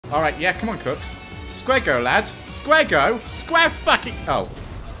Alright, yeah, come on, Cooks. Square go, lad. Square go. Square fucking... Oh.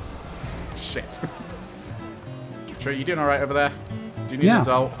 Shit. True, you doing alright over there? Do you need an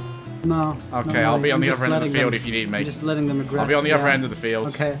adult? No. Okay, no, I'll be on the other end of the field them, if you need me. I'm just letting them aggress. I'll be on the other end of the field.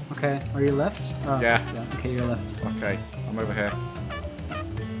 Okay, okay. Are you left? Yeah. Okay, you're left. Okay, I'm over here.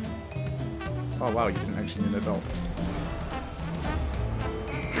 Oh wow, you didn't actually need an adult.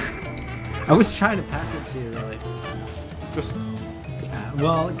 I was trying to pass it to you, really. Just...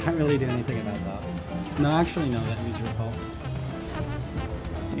 well, can't really do anything about that. No, actually, no, that was your fault.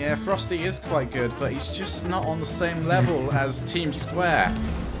 Yeah, Frosty is quite good, but he's just not on the same level as Team Square.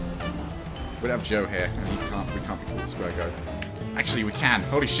 We have Joe here, and we can't be called Square Go. Actually, we can.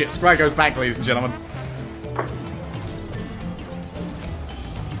 Holy shit, Square Go's back, ladies and gentlemen.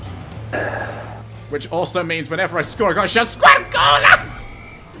 Which also means whenever I score, I gotta shout, Square Go, lads!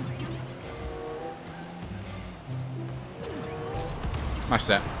 Nice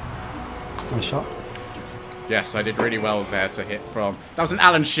set. Nice shot. Yes, I did really well there to hit from... That was an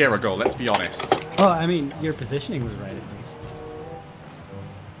Alan Shearer goal, let's be honest. Well, I mean, your positioning was right, at least.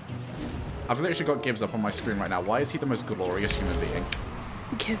 I've literally got Gibbs up on my screen right now. Why is he the most glorious human being?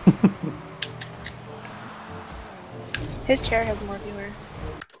 Gibbs. His chair has more viewers.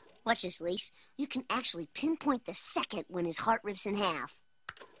 Watch this, Lise. You can actually pinpoint the second when his heart rips in half.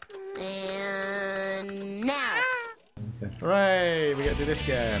 And now. Hooray! We get to do this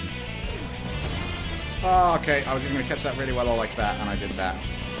again. Oh, okay. I was even going to catch that really well or like that, and I did that.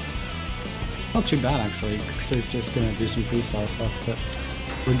 Not too bad, actually. So we're just going to do some freestyle stuff that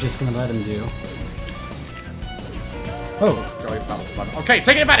we're just going to let him do. Oh, golly, that was fun. Okay,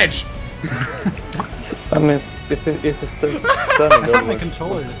 taking advantage! I mean, if it's still standing I thought my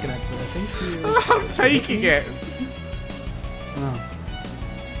controller disconnected. I think you... I'm taking it! Oh.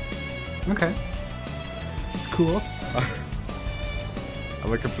 Okay. It's cool.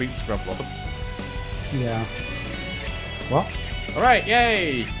 I'm a complete scrubbot. Yeah. Well. Alright,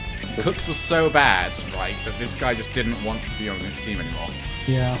 yay! Cooks was so bad, right, that this guy just didn't want to be on this team anymore.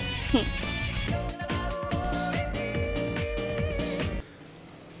 Yeah.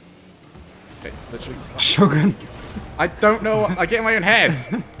 Okay, literally. Shogun. I don't know. I get in my own head.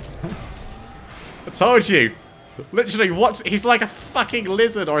 I told you. Literally, what? He's like a fucking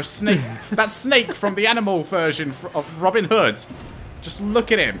lizard or a snake. That snake from the animal version of Robin Hood. Just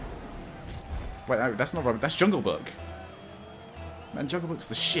look at him. Wait, no, that's not Robin. That's Jungle Book. Man, Jungle Book's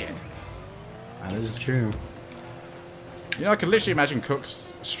the shit. That is true. You know, I can literally imagine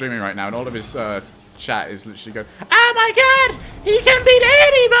Cooks streaming right now, and all of his chat is literally going, "Oh my god, he can beat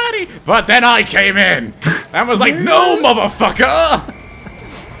anybody!" But then I came in and was like, "No, motherfucker!"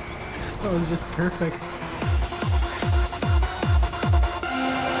 That was just perfect.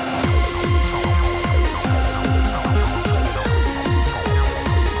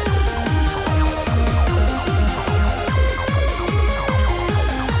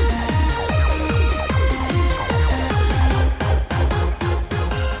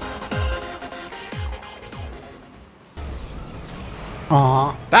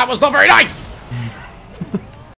 Aww. That was not very nice!